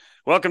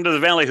Welcome to the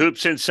Valley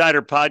Hoops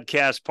Insider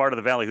podcast, part of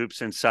the Valley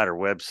Hoops Insider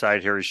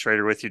website. Harry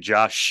Schrader with you.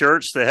 Josh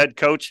Schertz, the head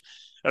coach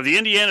of the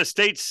Indiana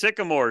State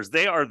Sycamores.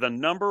 They are the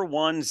number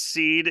one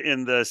seed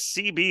in the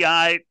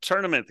CBI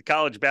tournament, the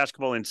College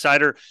Basketball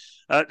Insider.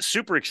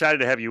 Super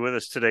excited to have you with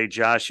us today,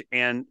 Josh,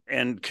 and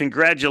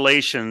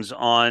congratulations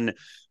on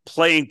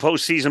playing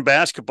postseason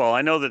basketball.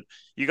 I know that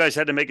you guys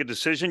had to make a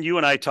decision. You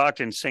and I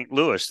talked in St.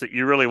 Louis that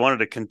you really wanted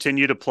to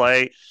continue to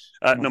play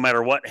no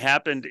matter what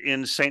happened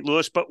in St.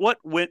 Louis. But what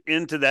went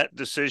into that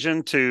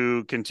decision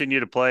to continue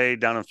to play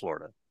down in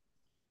Florida?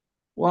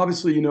 Well,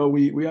 obviously,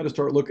 we had to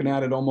start looking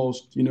at it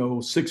almost,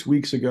 6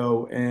 weeks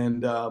ago.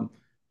 And,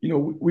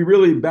 we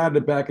really batted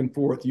it back and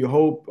forth. You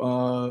hope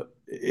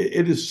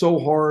it is so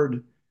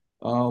hard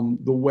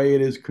the way it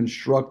is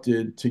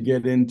constructed to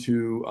get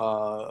into,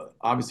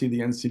 obviously, the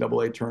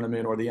NCAA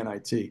tournament or the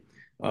NIT.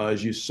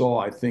 As you saw,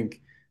 I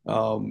think,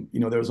 there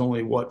was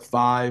only,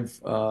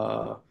 five,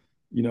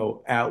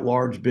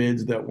 at-large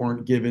bids that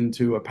weren't given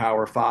to a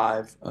Power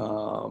Five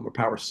or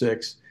Power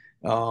Six.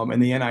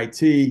 And the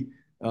NIT,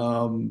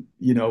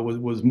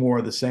 was more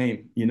of the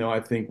same.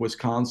 I think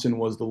Wisconsin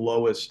was the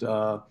lowest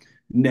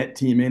net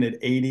team in at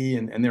 80,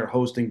 and they're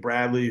hosting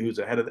Bradley, who's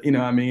ahead of,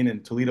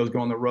 and Toledo's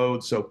going on the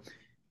road. So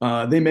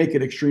they make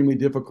it extremely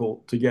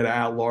difficult to get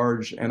at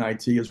large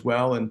NIT as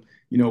well. And,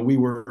 we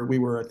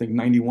were, I think,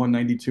 91,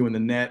 92 in the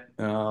net,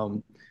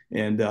 and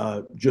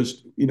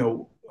just,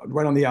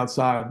 right on the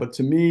outside. But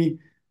to me,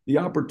 the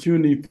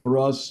opportunity for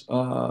us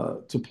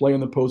to play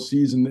in the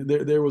postseason,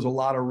 there was a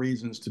lot of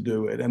reasons to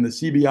do it. And the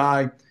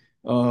CBI,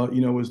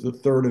 was the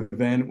third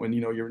event when,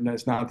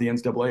 it's not the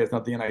NCAA, it's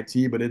not the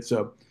NIT, but it's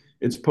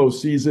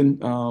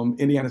postseason.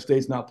 Indiana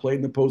State's not played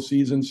in the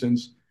postseason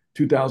since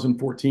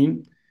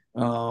 2014.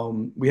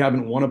 We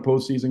haven't won a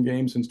postseason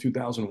game since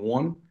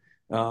 2001.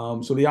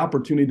 So the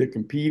opportunity to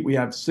compete, we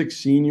have six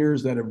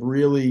seniors that have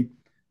really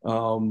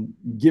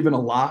given a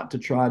lot to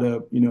try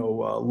to,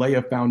 lay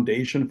a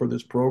foundation for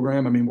this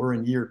program. I mean, we're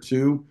in year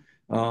two,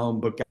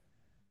 but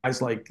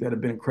guys like that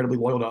have been incredibly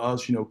loyal to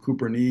us,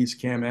 Cooper Neese,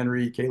 Cam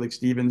Henry, Calix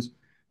Stevens.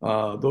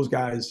 Those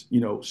guys,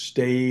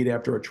 stayed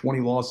after a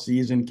 20-loss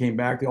season, came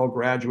back. They all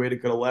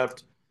graduated, could have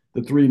left.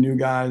 The three new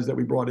guys that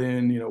we brought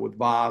in, with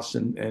Voss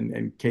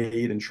and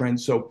Cade and Trent.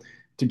 So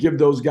to give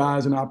those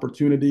guys an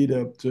opportunity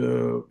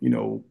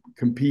to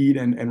compete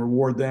and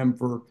reward them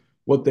for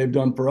what they've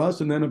done for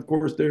us. And then, of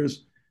course,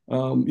 there's,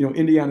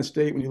 Indiana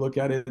State, when you look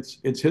at it,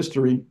 its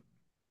history.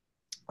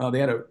 They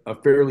had a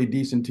fairly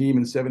decent team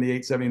in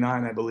 78,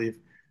 79, I believe,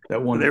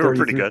 that won They were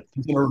pretty 33 good.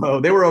 in a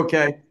row. They were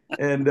okay.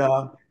 And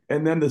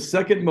then the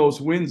second most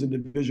wins in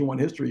Division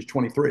I history is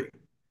 23.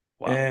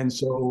 Wow. And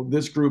so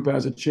this group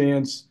has a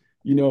chance,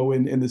 in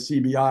the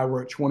CBI,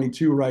 we're at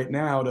 22 right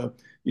now, to,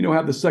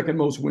 have the second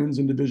most wins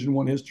in Division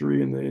I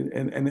history.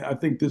 And I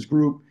think this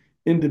group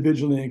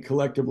individually and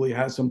collectively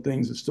has some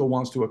things it still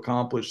wants to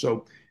accomplish.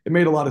 So it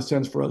made a lot of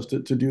sense for us to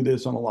do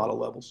this on a lot of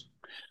levels.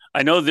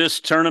 I know this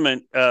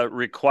tournament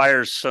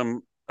requires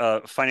some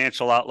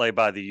financial outlay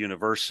by the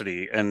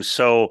university. And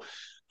so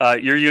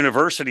your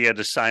university had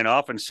to sign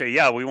off and say,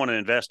 yeah, we want to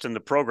invest in the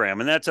program.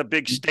 And that's a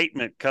big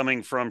statement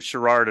coming from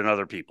Sherrard and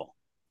other people.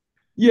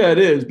 Yeah, it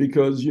is,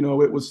 because it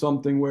was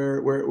something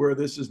where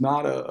this is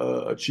not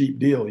a cheap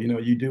deal.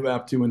 You do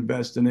have to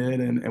invest in it,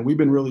 and we've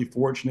been really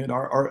fortunate.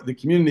 The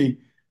community,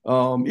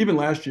 even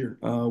last year,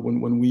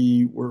 when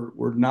we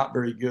were not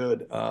very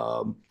good,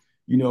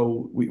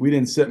 we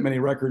didn't set many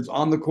records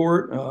on the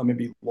court,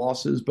 maybe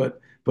losses,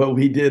 but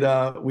we did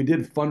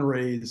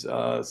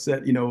fundraise,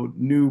 set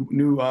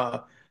new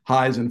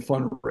highs in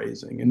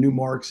fundraising and new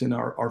marks in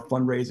our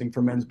fundraising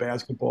for men's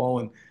basketball,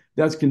 and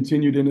that's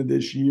continued into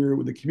this year.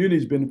 The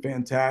community's been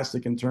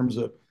fantastic in terms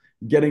of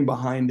getting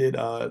behind it.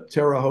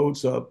 Terre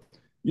Haute's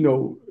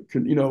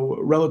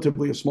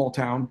relatively a small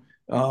town,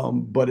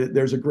 but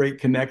there's a great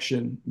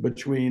connection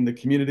between the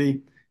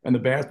community and the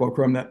basketball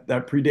program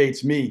that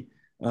predates me.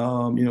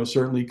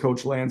 Certainly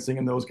Coach Lansing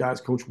and those guys,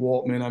 Coach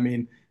Waltman. I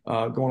mean,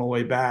 going all the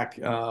way back,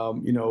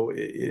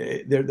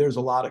 there's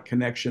a lot of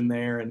connection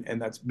there,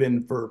 and that's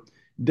been for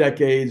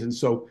decades. And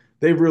so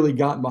they've really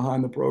gotten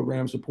behind the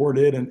program,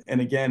 supported it.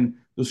 And again,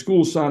 the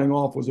school signing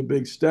off was a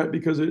big step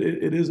because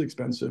it is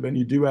expensive and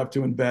you do have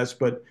to invest.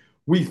 But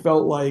we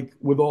felt like,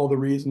 with all the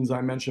reasons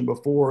I mentioned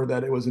before,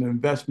 that it was an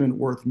investment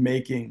worth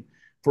making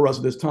for us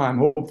at this time.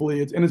 Hopefully,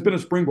 it's been a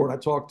springboard. I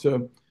talked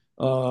to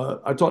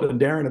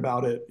Darren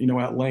about it,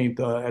 at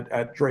length,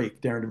 at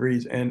Drake, Darren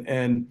DeVries,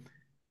 and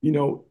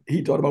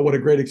he talked about what a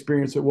great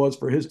experience it was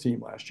for his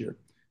team last year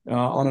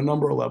on a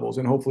number of levels,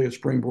 and hopefully a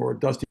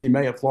springboard. Dusty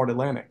May at Florida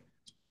Atlantic,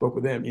 spoke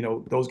with him.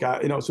 Those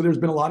guys. So there's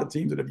been a lot of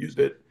teams that have used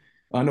it.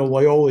 I know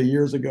Loyola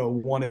years ago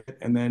won it,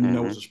 and then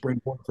it was a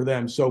springboard for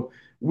them. So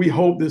we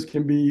hope this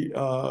can be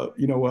a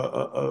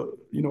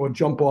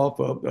jump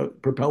off,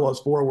 propel us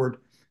forward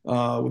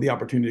with the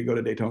opportunity to go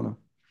to Daytona.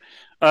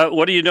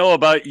 What do you know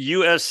about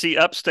USC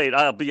Upstate?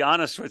 I'll be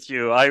honest with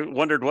you. I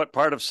wondered what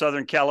part of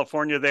Southern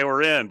California they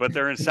were in, but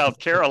they're in South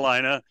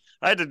Carolina.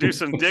 I had to do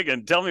some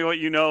digging. Tell me what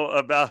you know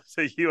about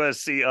the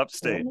USC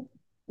Upstate.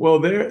 Well,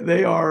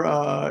 they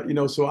are,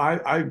 so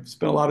I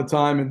spent a lot of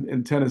time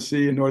in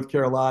Tennessee and North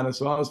Carolina,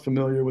 so I was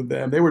familiar with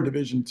them. They were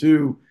Division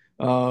two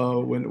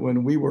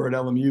when we were at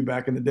LMU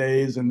back in the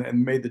days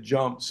and made the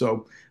jump.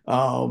 So,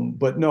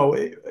 but no,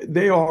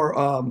 they are,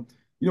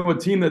 a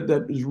team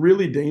that is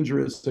really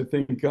dangerous. I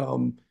think,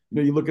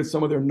 you look at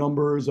some of their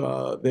numbers.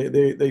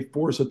 They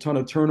force a ton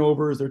of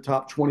turnovers. They're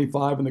top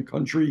 25 in the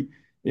country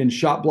in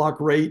shot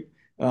block rate.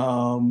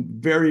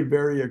 Very,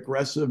 very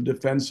aggressive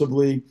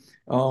defensively.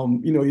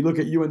 You look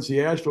at UNC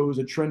Asheville, who's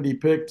a trendy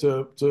pick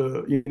to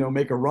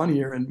make a run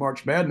here in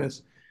March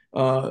Madness.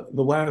 The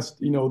last,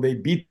 they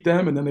beat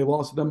them and then they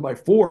lost to them by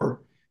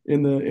 4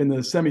 in the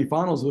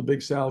semifinals of the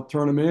Big South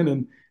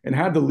tournament and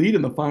had the lead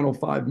in the final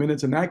 5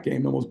 minutes in that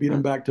game, almost beat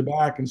them back to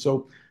back. And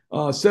so,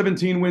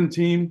 17-win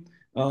team.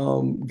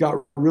 Got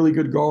a really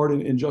good guard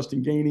in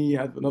Justin Gainey,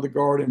 has another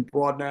guard in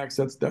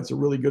Broadnax. That's a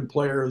really good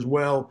player as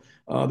well.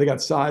 They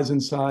got size,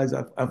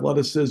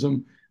 athleticism.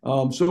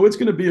 So it's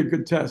going to be a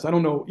good test. I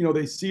don't know.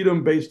 They seed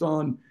them based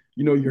on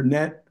your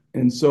net,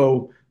 and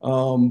so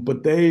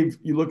but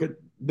you look at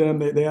them.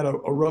 They had a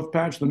rough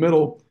patch in the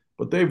middle,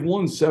 but they've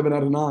won 7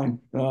 out of 9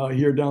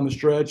 here down the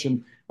stretch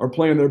and are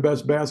playing their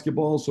best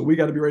basketball. So we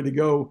got to be ready to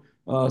go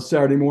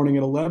Saturday morning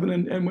at 11.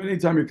 And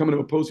anytime you're coming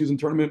to a postseason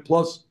tournament,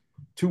 plus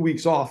 2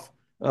 weeks off,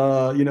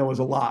 is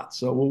a lot.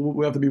 So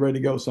we'll have to be ready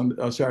to go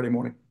Saturday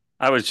morning.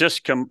 I was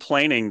just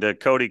complaining to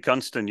Cody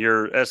Kunston,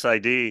 your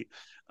SID.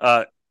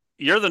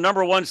 You're the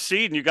number 1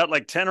 seed and you got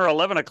like 10 or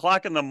 11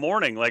 o'clock in the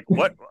morning. Like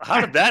what,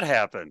 how did that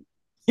happen?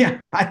 Yeah.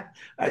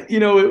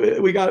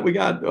 We got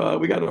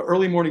an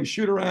early morning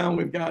shoot around.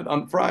 We've got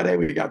on Friday,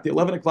 we got the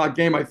 11 o'clock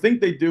game. I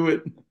think they do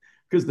it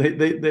because they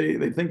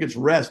think it's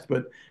rest,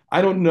 but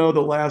I don't know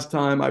the last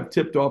time I've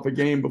tipped off a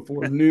game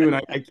before noon.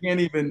 I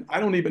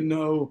don't even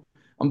know.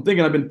 I'm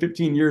thinking I've been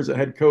 15 years a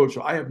head coach,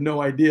 so I have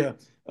no idea.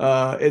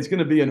 It's going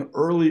to be an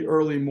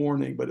early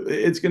morning, but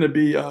it's going to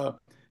be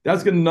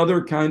that's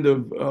another kind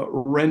of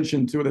wrench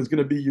into it. That's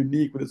going to be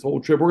unique with this whole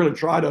trip. We're going to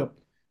try to,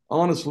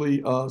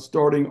 honestly,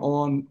 starting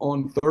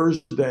on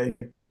Thursday,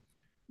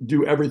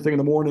 do everything in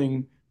the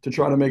morning to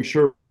try to make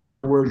sure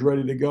we're as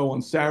ready to go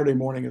on Saturday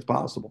morning as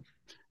possible.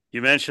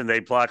 You mentioned they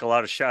block a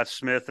lot of shots.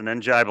 Smith and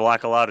Njai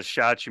block a lot of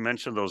shots. You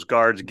mentioned those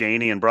guards,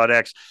 Gainey and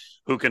Broadax,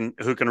 who can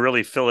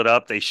really fill it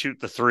up. They shoot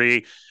the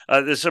three.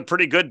 This is a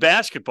pretty good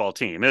basketball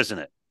team, isn't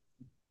it?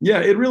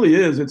 Yeah, it really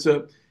is.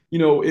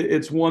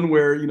 It's one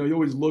where, you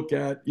always look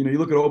at, you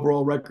look at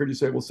overall record, you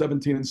say, well,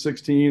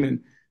 17-16,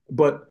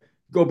 but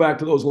go back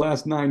to those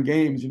last 9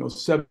 games,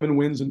 7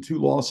 wins and 2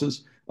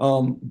 losses.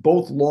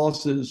 Both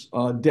losses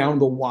down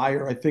the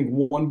wire, I think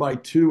 1 by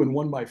 2 and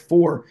 1 by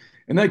 4.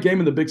 And that game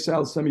in the Big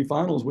South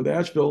semifinals with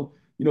Asheville,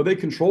 they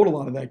controlled a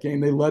lot of that game.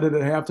 They led it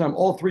at halftime.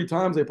 All 3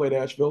 times they played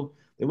Asheville,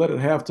 they led it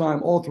at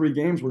halftime. All 3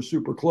 games were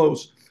super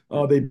close.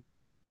 They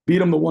beat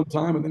them the one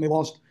time, and then they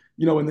lost,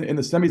 in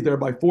the semis there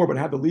by 4, but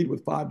had the lead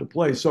with 5 to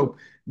play. So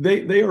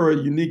they are a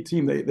unique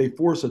team. They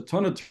force a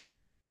ton of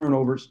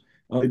turnovers.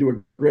 They do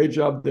a great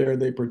job there.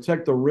 They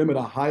protect the rim at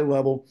a high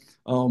level.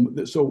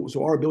 So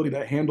our ability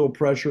to handle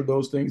pressure,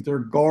 those things, their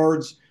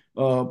guards,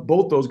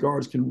 both those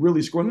guards can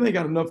really score. And then they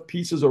got enough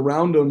pieces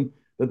around them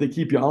that they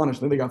keep you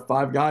honest. Then they got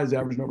 5 guys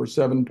averaging over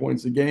 7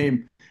 points a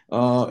game.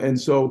 And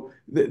so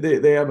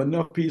they have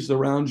enough pieces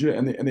around you,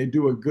 and they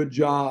do a good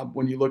job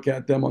when you look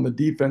at them on the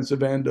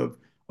defensive end of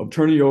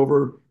turning you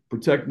over,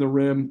 protecting the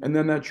rim, and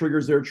then that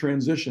triggers their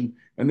transition.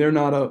 And they're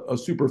not a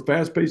super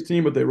fast-paced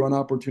team, but they run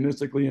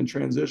opportunistically in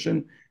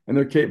transition, and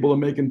they're capable of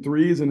making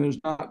threes. And there's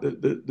not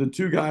the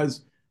 2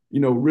 guys,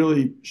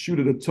 really shoot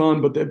it a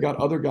ton, but they've got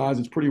other guys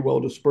that's pretty well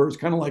dispersed,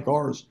 kind of like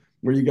ours,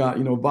 where you got,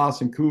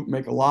 Voss and Coop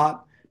make a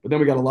lot, but then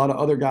we got a lot of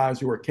other guys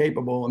who are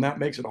capable, and that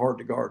makes it hard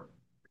to guard.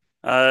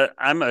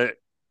 I'm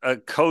a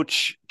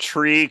coach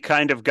tree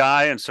kind of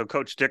guy, and so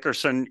Coach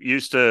Dickerson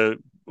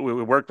we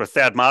worked with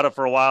Thad Matta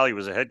for a while. He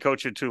was a head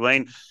coach at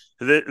Tulane.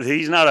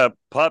 He's not a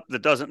pup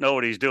that doesn't know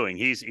what he's doing.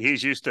 He's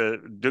used to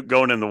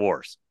going in the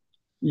wars.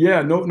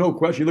 Yeah, no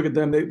question. You look at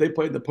them; they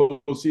played the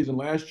postseason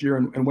last year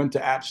and went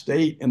to App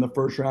State in the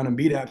first round and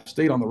beat App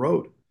State on the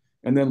road,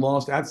 and then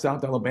lost at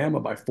South Alabama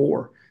by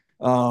 4.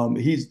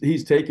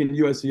 He's taken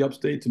USC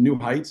Upstate to new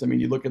heights. I mean,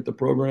 you look at the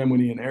program when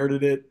he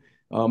inherited it.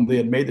 They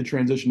had made the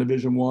transition to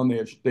Division One.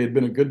 They had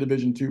been a good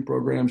Division Two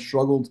program,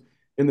 struggled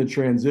in the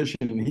transition,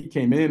 and he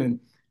came in and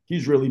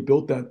he's really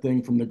built that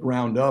thing from the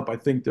ground up. I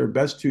think their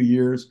best 2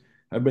 years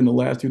have been the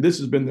last 2. This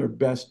has been their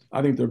best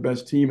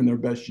team and their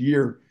best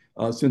year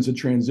since the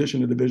transition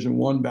to Division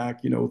One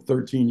back,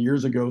 13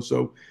 years ago.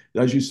 So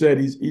as you said,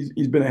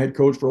 he's been a head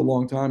coach for a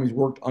long time. He's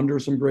worked under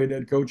some great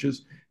head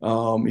coaches.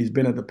 He's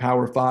been at the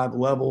Power 5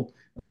 level,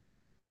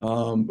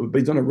 but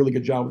he's done a really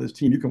good job with his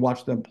team. You can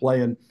watch them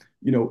play, and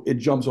it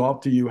jumps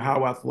off to you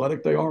how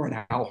athletic they are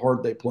and how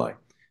hard they play.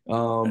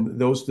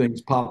 Those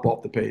things pop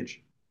off the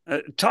page.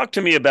 Talk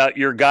to me about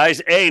your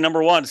guys.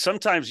 Number 1,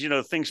 sometimes,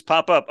 things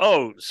pop up.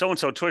 Oh,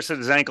 so-and-so twisted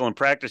his ankle in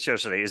practice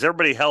yesterday. Is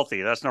everybody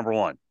healthy? That's number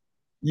 1.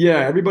 Yeah,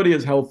 everybody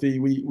is healthy.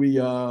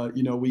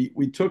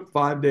 We took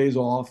 5 days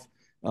off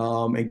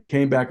and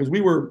came back because we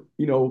were,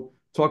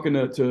 talking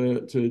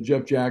to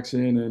Jeff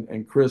Jackson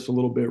and Chris a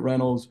little bit,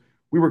 Reynolds,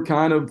 we were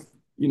kind of,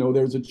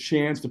 there's a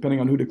chance, depending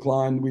on who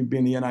declined, we'd be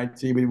in the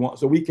NIT.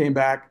 So we came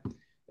back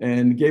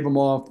and gave them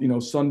off,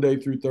 Sunday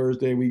through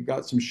Thursday. We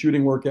got some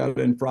shooting workout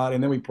in Friday,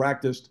 and then we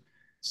practiced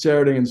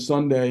Saturday and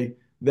Sunday.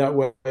 That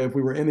way, if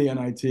we were in the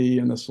NIT,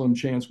 and the slim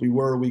chance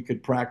we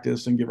could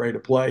practice and get ready to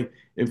play.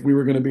 If we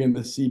were going to be in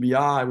the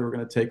CBI, we were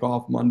going to take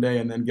off Monday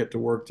and then get to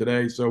work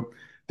today. So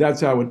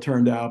that's how it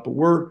turned out. But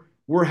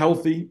we're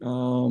healthy,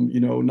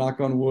 knock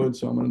on wood.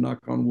 So I'm going to knock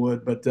on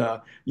wood. But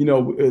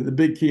the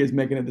big key is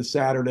making it to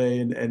Saturday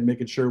and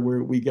making sure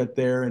we get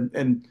there.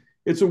 And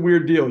it's a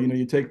weird deal.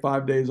 You take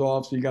 5 days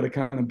off, so you got to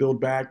kind of build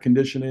back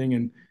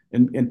conditioning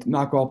and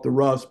knock off the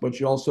rust. But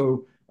you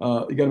also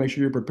you got to make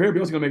sure you're prepared. But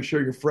you also got to make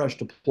sure you're fresh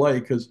to play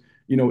because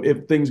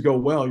if things go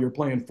well, you're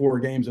playing 4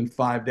 games in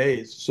 5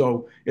 days.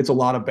 So it's a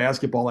lot of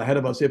basketball ahead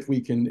of us if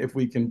we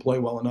can play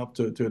well enough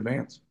to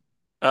advance.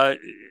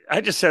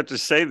 I just have to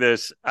say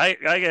this. I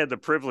had the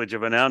privilege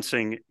of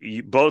announcing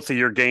both of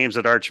your games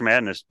at Arch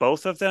Madness,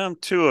 both of them,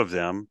 2 of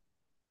them.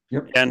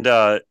 Yep.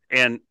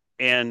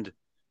 And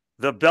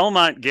the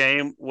Belmont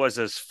game was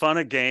as fun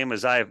a game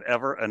as I have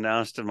ever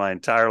announced in my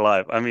entire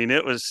life. I mean,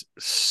 it was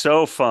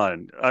so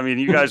fun. I mean,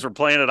 you guys were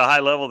playing at a high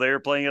level. They were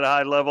playing at a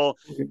high level.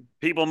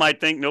 People might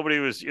think nobody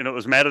was, it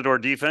was Matador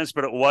defense,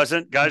 but it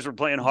wasn't. Guys were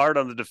playing hard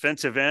on the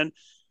defensive end.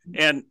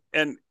 And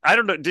I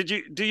don't know,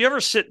 do you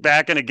ever sit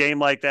back in a game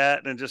like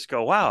that and just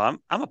go, wow,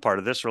 I'm a part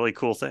of this really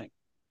cool thing?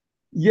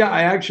 Yeah,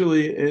 I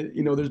actually,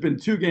 there's been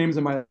 2 games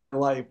in my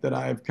life that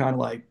I've kind of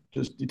like,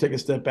 just you take a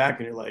step back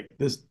and you're like,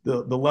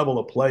 the level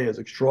of play is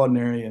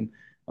extraordinary. And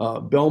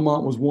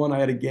Belmont was one. I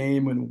had a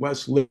game in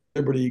West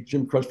Liberty.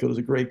 Jim Crutchfield is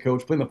a great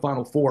coach, playing the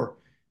Final Four,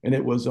 and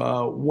it was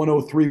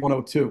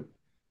 103-102,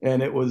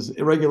 and it was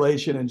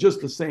regulation, and just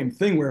the same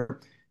thing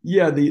where,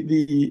 yeah,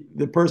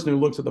 the person who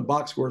looks at the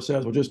box score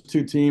says, well, just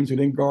 2 teams who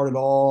didn't guard at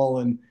all,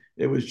 and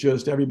it was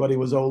just everybody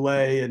was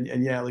Olay,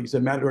 and yeah, like you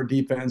said, Matador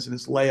defense and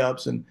it's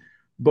layups and.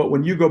 But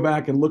when you go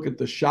back and look at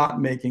the shot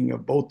making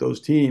of both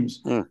those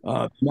teams, the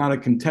amount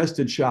of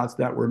contested shots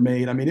that were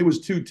made, I mean, it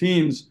was 2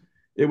 teams.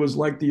 It was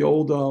like the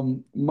old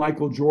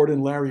Michael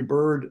Jordan, Larry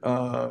Bird,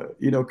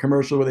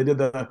 commercial where they did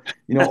the,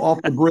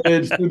 off the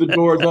bridge, through the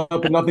doors,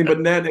 up and nothing but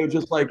net. It was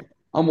just like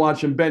I'm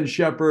watching Ben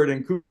Shepherd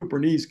and Cooper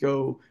Neese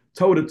go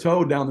toe to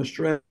toe down the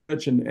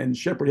stretch, and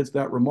Shepherd hits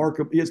that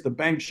remarkable. He hits the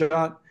bank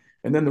shot,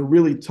 and then the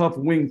really tough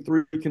wing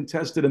 3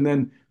 contested, and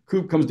then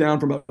Coop comes down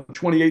from about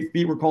 28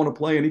 feet. We're calling a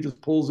play, and he just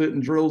pulls it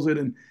and drills it.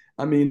 And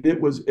I mean, it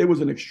was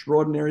an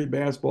extraordinary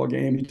basketball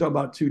game. You talk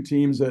about 2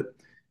 teams that,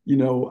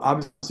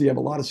 obviously have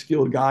a lot of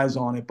skilled guys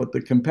on it, but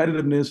the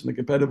competitiveness and the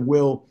competitive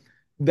will,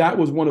 that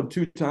was one of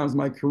 2 times in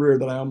my career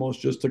that I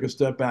almost just took a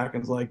step back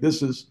and was like,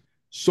 this is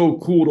so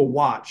cool to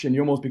watch. And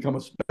you almost become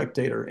a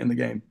spectator in the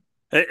game.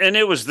 And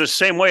it was the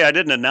same way. I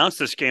didn't announce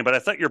this game, but I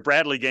thought your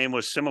Bradley game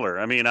was similar.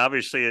 I mean,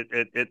 obviously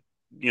it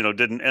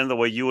didn't end the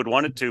way you would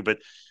want it to, but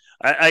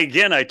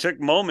I took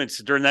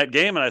moments during that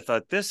game and I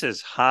thought, this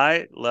is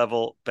high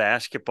level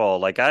basketball.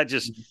 Like I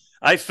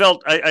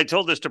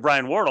told this to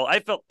Brian Wardle. I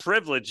felt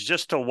privileged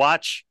just to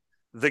watch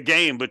the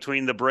game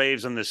between the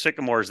Braves and the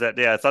Sycamores that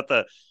day. I thought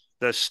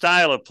the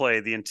style of play,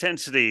 the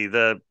intensity,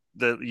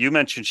 you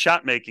mentioned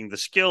shot making, the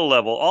skill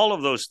level, all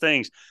of those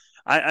things.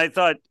 I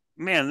thought,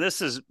 man,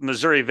 this is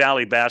Missouri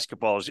Valley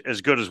basketball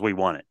as good as we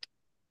want it.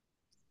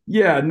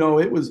 Yeah, no,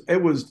 it was,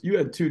 you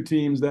had 2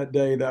 teams that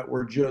day that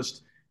were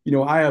just,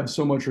 I have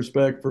so much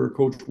respect for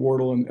Coach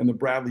Wardle and the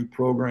Bradley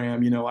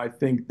program. I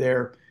think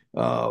they're,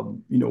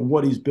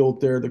 what he's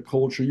built there, the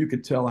culture, you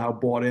could tell how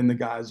bought in the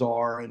guys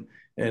are.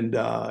 And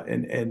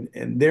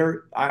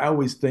they're, I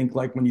always think,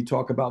 like, when you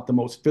talk about the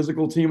most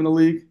physical team in the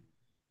league,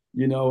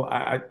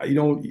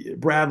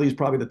 Bradley's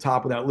probably the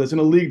top of that list in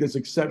a league that's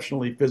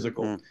exceptionally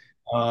physical.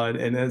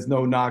 And there's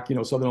no knock,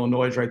 Southern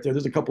Illinois is right there.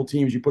 There's a couple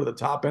teams you put at the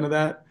top end of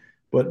that,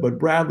 but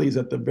Bradley's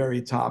at the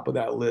very top of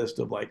that list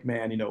of, like,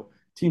 man,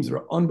 teams that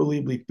are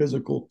unbelievably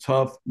physical,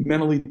 tough,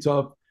 mentally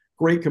tough,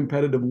 great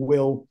competitive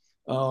will.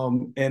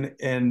 And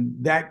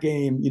that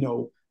game,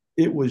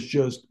 it was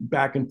just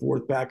back and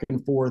forth.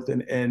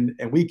 And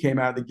we came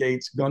out of the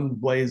gates guns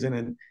blazing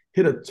and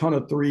hit a ton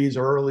of threes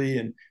early.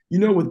 And,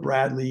 with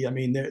Bradley, I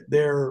mean,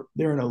 they're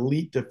an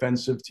elite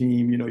defensive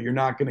team. You're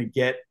not going to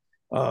get,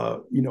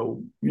 you're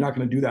not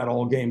going to do that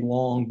all game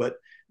long, but,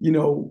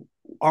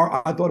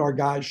 I thought our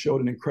guys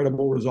showed an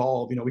incredible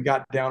resolve. We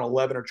got down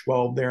 11 or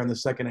 12 there in the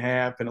second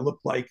half, and it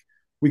looked like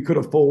we could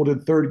have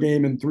folded. 3rd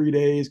game in 3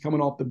 days,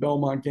 coming off the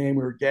Belmont game,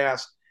 we were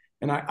gassed.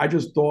 And I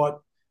just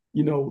thought,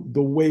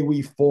 the way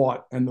we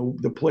fought and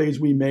the plays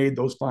we made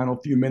those final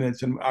few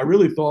minutes. And I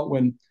really thought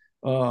when,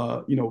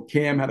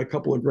 Cam had a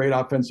couple of great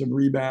offensive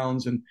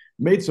rebounds and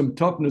made some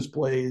toughness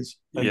plays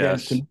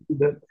against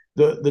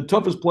the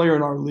toughest player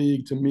in our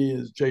league to me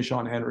is Jay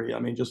Sean Henry. I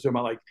mean, just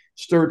about, like,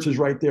 Schertz is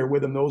right there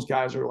with him. Those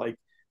guys are like,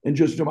 and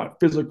just about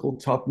physical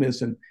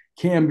toughness, and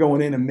Cam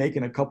going in and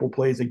making a couple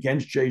plays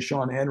against Jay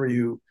Sean Henry,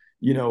 who,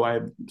 I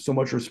have so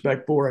much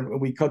respect for. And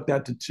we cut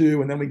that to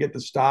 2, and then we get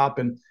the stop,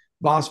 and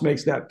Voss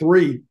makes that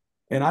 3.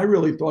 And I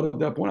really thought at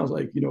that point, I was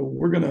like,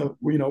 we're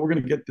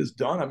gonna get this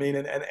done. I mean,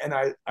 and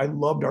I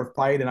loved our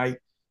fight, and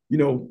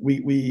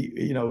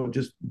we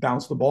just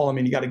bounced the ball. I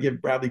mean, you got to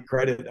give Bradley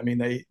credit. I mean,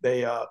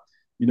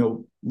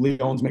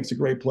 Leones makes a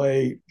great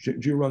play.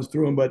 Jew runs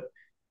through him, but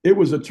it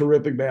was a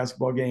terrific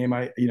basketball game.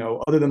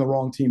 Other than the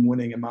wrong team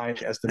winning in my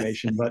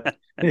estimation, but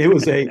it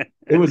was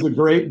a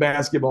great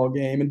basketball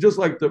game. And just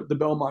like the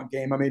Belmont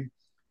game, I mean,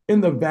 in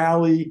the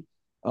Valley,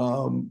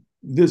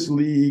 this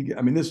league,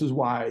 I mean, this is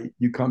why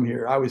you come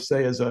here. I always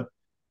say, as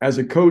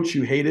a coach,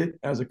 you hate it.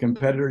 As a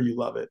competitor, you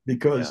love it,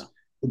 because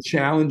the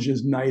challenge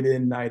is night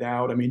in, night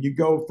out. I mean, you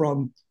go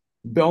from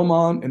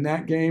Belmont in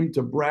that game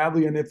to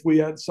Bradley, and if we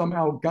had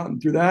somehow gotten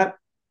through that,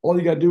 all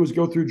you got to do is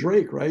go through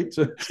Drake, right,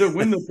 to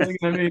win the thing.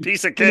 I mean,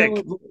 piece of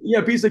cake.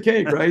 Piece of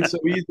cake, right? So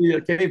easy, a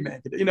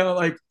caveman.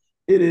 Like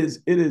it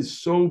is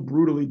so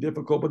brutally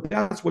difficult, but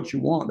that's what you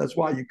want. That's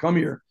why you come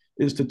here,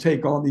 is to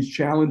take on these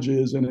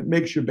challenges, and it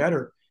makes you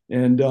better.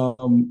 And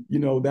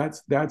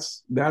that's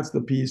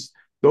the piece.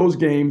 Those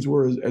games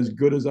were as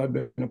good as I've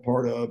been a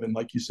part of, and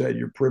like you said,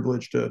 you're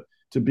privileged to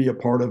be a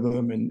part of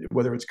them, and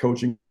whether it's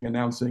coaching,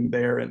 announcing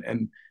there,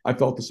 and I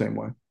felt the same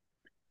way.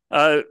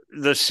 The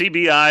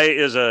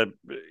CBI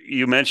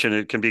you mentioned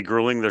it can be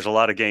grueling. There's a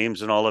lot of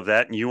games and all of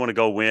that, and you want to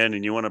go win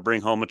and you want to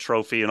bring home a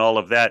trophy and all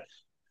of that.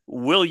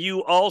 Will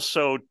you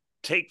also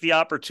take the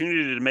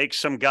opportunity to make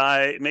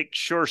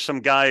sure some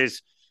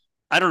guys,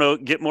 I don't know,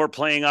 get more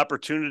playing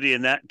opportunity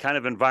in that kind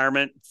of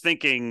environment,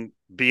 thinking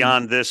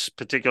beyond this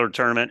particular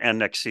tournament and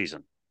next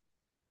season?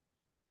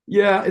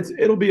 Yeah,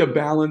 it'll be a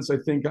balance. I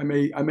think I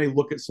may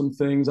look at some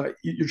things.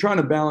 You're trying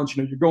to balance.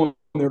 You're going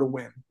there to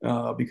win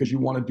because you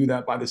want to do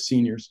that by the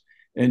seniors,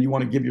 and you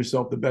want to give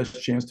yourself the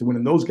best chance to win.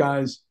 And those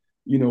guys,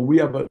 we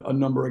have a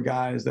number of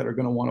guys that are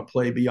going to want to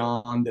play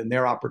beyond, and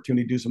their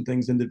opportunity to do some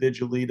things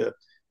individually to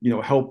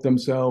help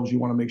themselves. You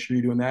want to make sure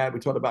you're doing that. We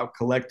talked about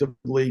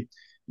collectively,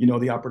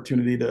 the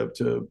opportunity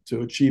to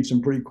achieve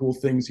some pretty cool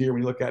things here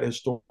when you look at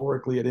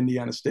historically at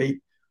Indiana State.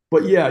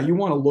 But yeah, you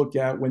want to look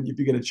at if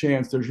you get a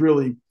chance. There's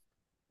really,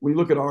 when you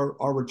look at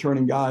our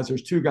returning guys,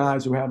 there's two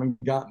guys who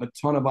haven't gotten a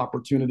ton of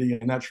opportunity,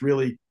 and that's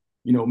really,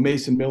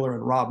 Mason Miller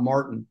and Rob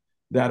Martin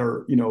that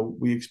are,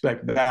 we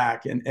expect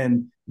back.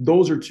 And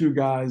those are two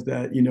guys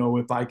that,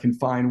 if I can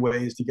find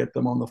ways to get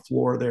them on the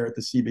floor there at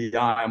the CBI,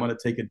 I'm going to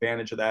take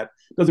advantage of that.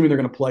 Doesn't mean they're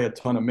going to play a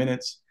ton of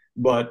minutes,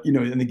 but,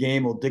 in the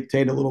game will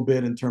dictate a little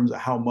bit in terms of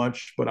how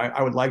much. But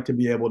I would like to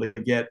be able to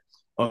get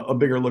a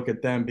bigger look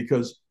at them,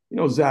 because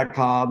Zach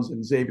Hobbs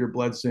and Xavier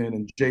Bledson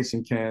and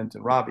Jason Kent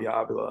and Robbie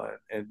Avila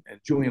and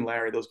Julian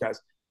Larry, those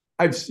guys,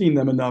 I've seen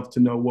them enough to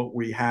know what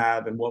we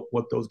have and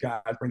what those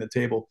guys bring to the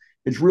table.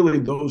 It's really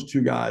those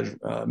two guys,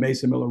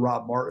 Mason Miller,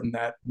 Rob Martin,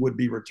 that would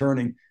be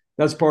returning.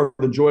 That's part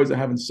of the joys of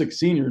having 6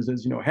 seniors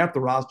is, half the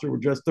roster were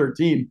just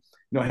 13.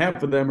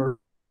 Half of them are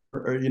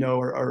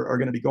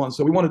going to be gone.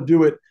 So we want to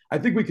do it. I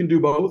think we can do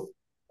both.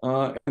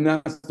 And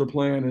that's the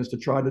plan, is to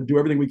try to do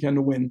everything we can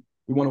to win.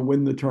 We want to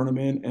win the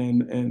tournament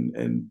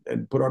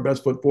and put our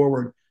best foot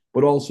forward,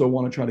 but also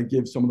want to try to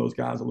give some of those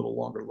guys a little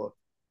longer look.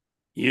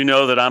 You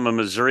know that I'm a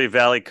Missouri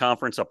Valley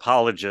Conference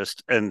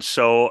apologist. And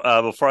so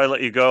before I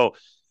let you go,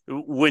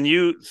 when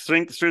you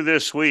think through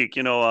this week,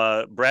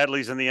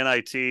 Bradley's in the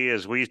NIT.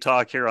 As we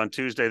talk here on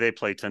Tuesday, they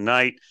play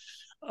tonight.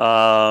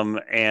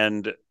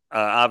 And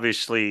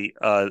obviously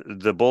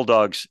the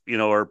Bulldogs,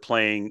 are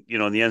playing,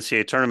 in the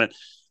NCAA tournament.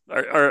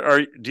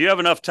 Do you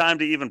have enough time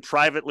to even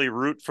privately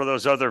root for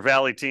those other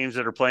Valley teams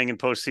that are playing in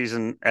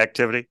postseason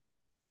activity?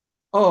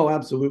 Oh,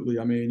 absolutely.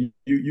 I mean,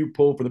 you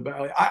pull for the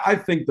Valley. I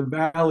think the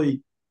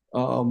Valley, I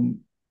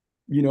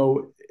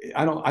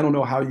don't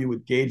know how you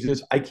would gauge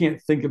this. I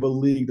can't think of a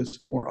league that's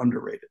more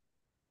underrated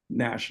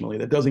nationally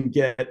that doesn't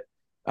get.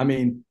 I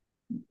mean,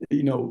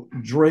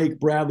 Drake,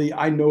 Bradley.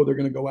 I know they're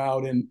going to go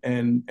out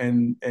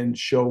and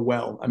show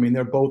well. I mean,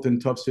 they're both in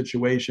tough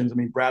situations. I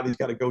mean, Bradley's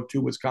got to go to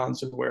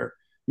Wisconsin, where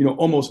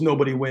almost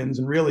nobody wins,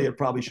 and really it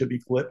probably should be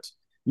flipped.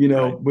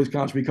 Right.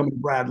 Wisconsin becoming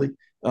Bradley,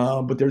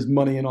 but there's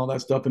money and all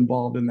that stuff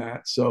involved in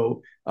that.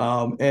 So,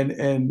 and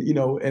then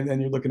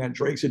you're looking at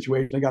Drake's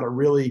situation. They got a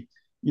really,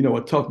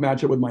 a tough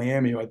matchup with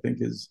Miami, who I think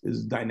is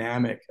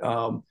dynamic.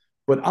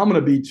 But I'm going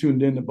to be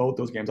tuned into both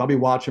those games. I'll be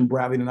watching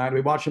Bradley tonight. I'll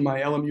be watching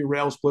my LMU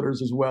Rail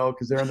Splitters as well,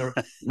 because they're in the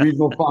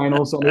regional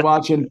final. So I'll be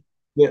watching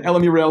the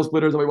LMU Rail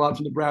Splitters. I'll be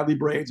watching the Bradley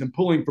Braids and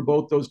pulling for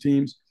both those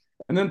teams.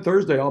 And then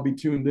Thursday, I'll be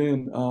tuned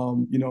in,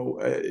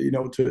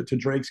 to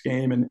Drake's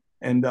game,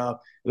 and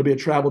it'll be a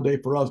travel day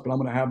for us. But I'm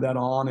going to have that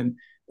on, and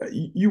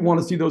you want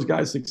to see those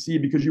guys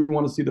succeed, because you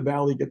want to see the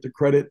Valley get the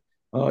credit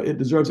it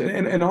deserves.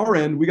 And our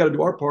end, we got to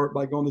do our part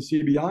by going to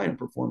CBI and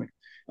performing.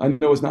 I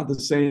know it's not the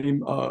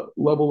same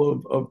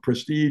level of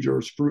prestige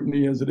or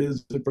scrutiny as it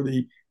is for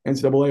the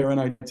NCAA or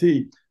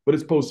NIT, but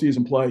it's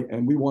postseason play,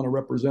 and we want to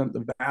represent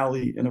the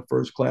Valley in a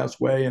first-class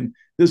way. And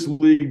this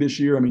league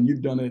this year, I mean,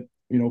 you've done it,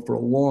 for a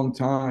long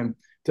time,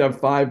 to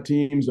have 5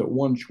 teams that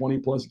won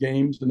 20-plus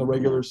games in the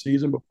regular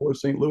season before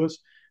St. Louis,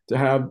 to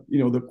have,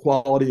 the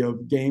quality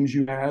of games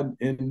you had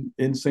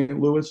in St.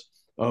 Louis,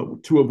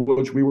 2 of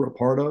which we were a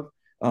part of.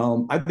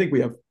 I think we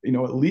have,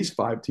 at least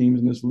 5 teams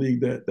in this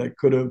league that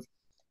could have,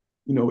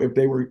 if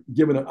they were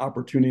given an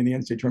opportunity in the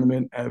NCAA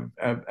tournament, have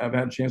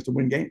had a chance to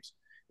win games.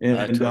 I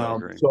And totally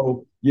agree.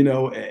 so,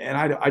 and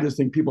I just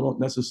think people don't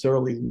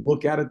necessarily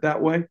look at it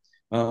that way.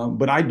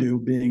 But I do,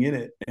 being in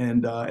it,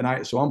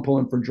 so I'm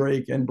pulling for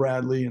Drake and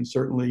Bradley, and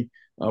certainly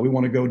we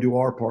want to go do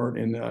our part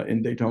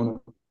in Daytona.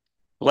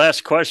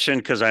 Last question,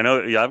 because I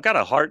know I've got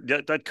a heart.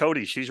 That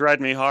Cody, she's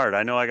riding me hard.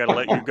 I know I got to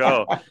let you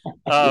go.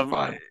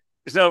 Um,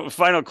 so,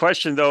 final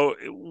question though: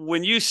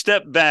 when you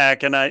step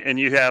back, and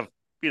you have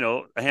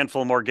a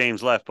handful more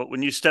games left, but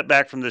when you step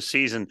back from this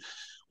season,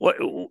 what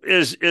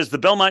is the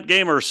Belmont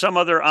game or some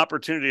other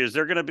opportunity? Is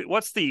there going to be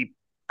what's the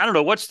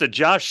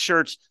Josh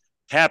Schertz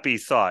happy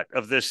thought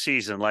of this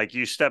season? Like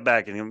you step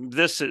back and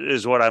this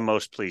is what I'm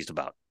most pleased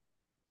about.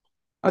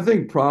 I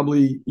think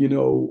probably,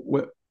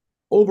 what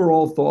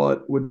overall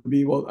thought would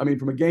be, well, I mean,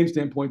 from a game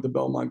standpoint, the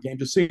Belmont game,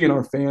 just seeing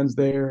our fans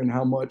there and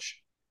how much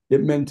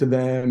it meant to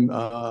them,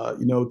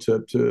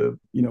 to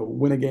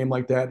win a game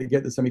like that, to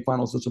get the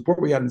semifinals. The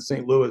support we had in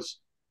St. Louis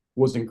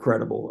was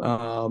incredible.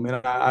 And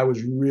I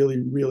was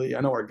really, really,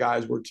 I know our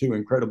guys were too,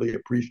 incredibly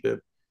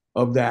appreciative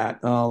of that.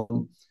 I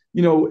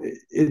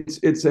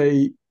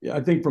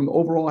think from the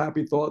overall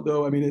happy thought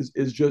though, I mean,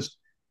 is just,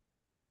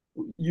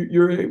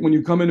 you're when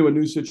you come into a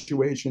new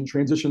situation,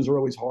 transitions are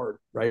always hard,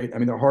 right? I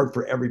mean, they're hard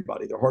for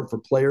everybody. They're hard for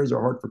players. They're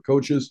hard for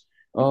coaches.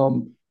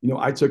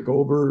 I took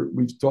over.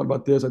 We've talked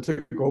about this. I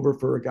took over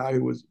for a guy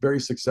who was very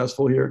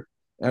successful here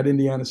at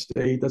Indiana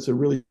State. That's a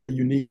really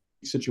unique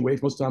situation.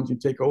 Most times you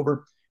taking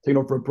over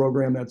for a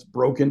program that's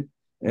broken,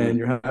 and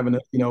you're having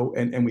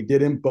and we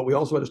didn't, but we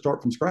also had to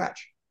start from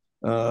scratch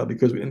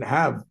because we didn't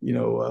have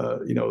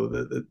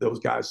those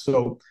guys.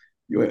 So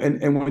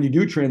and when you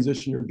do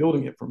transition, you're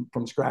building it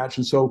from scratch.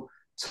 And so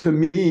to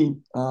me,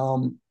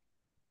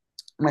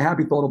 my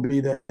happy thought will be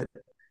that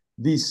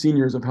these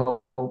seniors have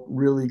helped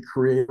really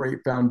create a great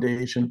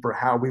foundation for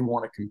how we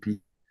want to compete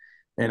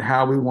and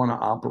how we want to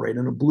operate,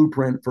 and a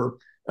blueprint for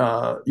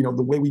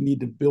the way we need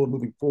to build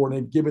moving forward.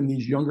 And they've given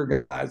these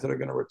younger guys that are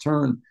going to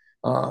return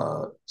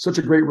such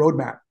a great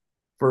roadmap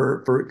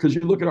for because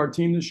you look at our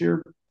team this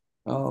year.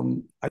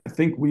 I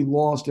think we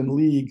lost in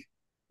league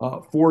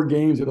 4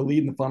 games with a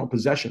lead in the final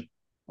possession.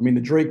 I mean,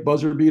 the Drake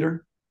buzzer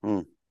beater,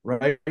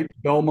 right?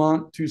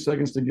 Belmont, 2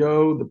 seconds to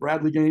go. The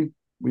Bradley game,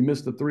 we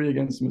missed the 3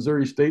 against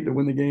Missouri State to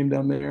win the game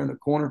down there in the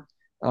corner.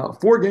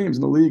 4 games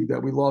in the league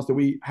that we lost, that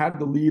we had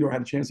the lead or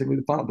had a chance to lead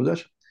the final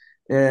possession.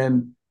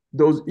 And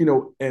those, we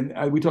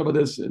talked about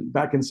this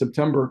back in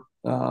September,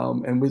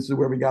 and this is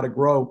where we got to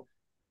grow.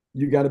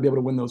 You got to be able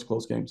to win those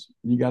close games.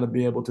 You got to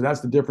be able to.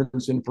 That's the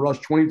difference in, for us,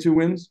 22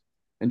 wins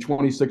and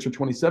 26 or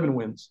 27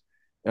 wins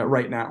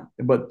right now.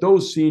 But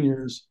those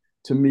seniors,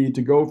 to me,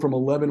 to go from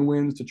 11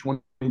 wins to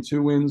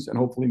 22 wins and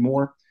hopefully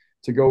more,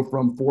 to go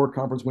from 4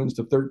 conference wins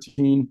to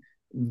 13,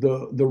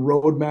 the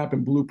roadmap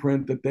and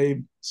blueprint that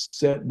they've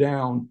set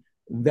down,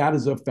 that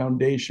is a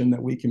foundation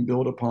that we can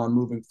build upon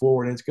moving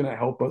forward. And it's going to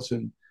help us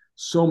in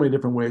so many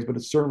different ways, but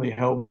it certainly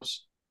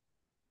helps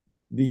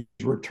these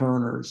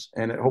returners,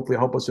 and it hopefully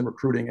help us in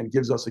recruiting, and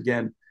gives us,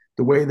 again,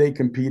 the way they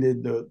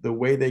competed, the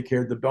way they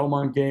cared. The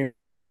Belmont game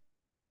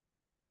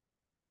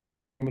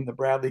and the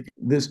Bradley,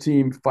 this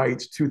team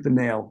fights tooth and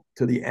nail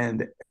to the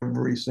end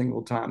every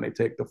single time they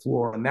take the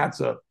floor. And that's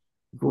a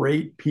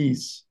great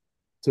piece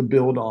to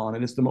build on.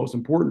 And it's the most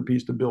important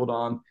piece to build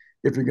on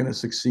if you're going to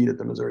succeed at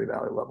the Missouri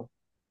Valley level.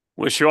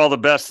 Wish you all the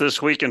best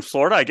this week in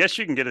Florida. I guess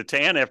you can get a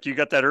tan after you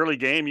got that early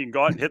game. You can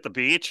go out and hit the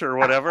beach or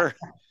whatever.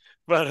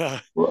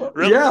 But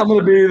really? Yeah, I'm going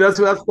to be. That's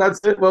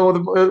it. Well,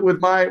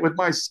 with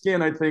my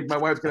skin, I think my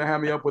wife's going to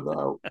have me up with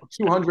a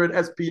 200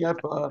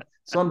 SPF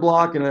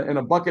sunblock and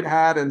a bucket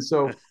hat, and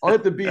so I'll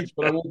hit the beach,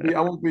 but I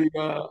won't be.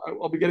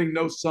 I'll be getting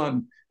no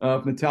sun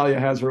if Natalia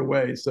has her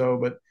way. So,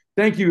 but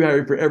thank you,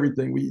 Harry, for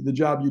everything. The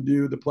job you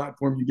do, the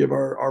platform you give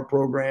our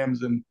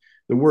programs, and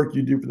the work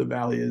you do for the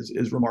Valley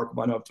is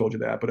remarkable. I know I've told you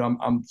that, but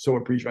I'm so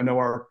appreciative. I know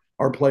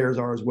our players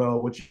are as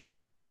well. What you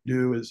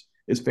do is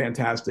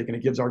fantastic, and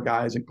it gives our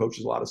guys and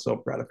coaches a lot of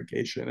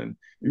self-gratification, and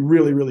we're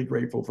really, really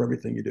grateful for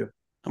everything you do.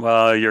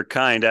 Well, you're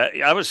kind.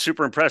 I was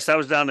super impressed. I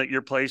was down at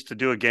your place to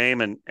do a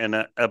game,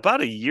 and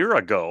about a year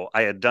ago,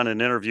 I had done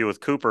an interview with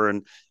Cooper,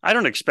 and I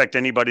don't expect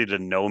anybody to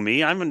know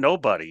me. I'm a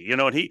nobody,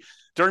 and he,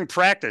 during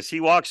practice, he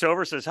walks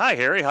over, says, "Hi,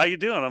 Harry, how you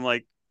doing?" I'm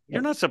like,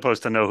 "You're not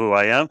supposed to know who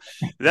I am."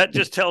 That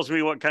just tells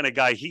me what kind of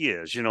guy he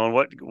is, and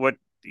what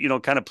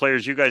kind of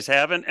players you guys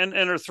have and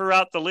are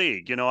throughout the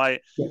league.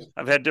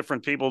 I've had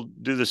different people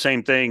do the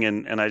same thing,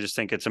 and I just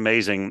think it's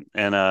amazing,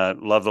 and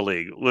love the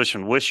league.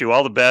 Listen, wish you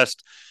all the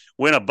best.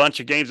 Win a bunch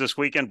of games this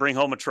weekend. Bring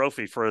home a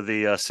trophy for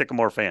the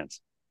Sycamore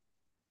fans.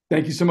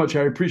 Thank you so much,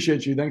 Harry.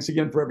 Appreciate you. Thanks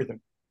again for everything.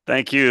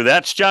 Thank you.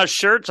 That's Josh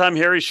Schertz. I'm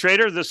Harry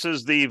Schrader. This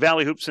is the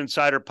Valley Hoops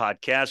Insider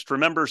Podcast.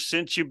 Remember,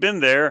 since you've been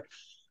there,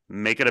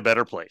 make it a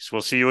better place.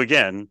 We'll see you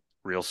again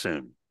real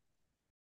soon.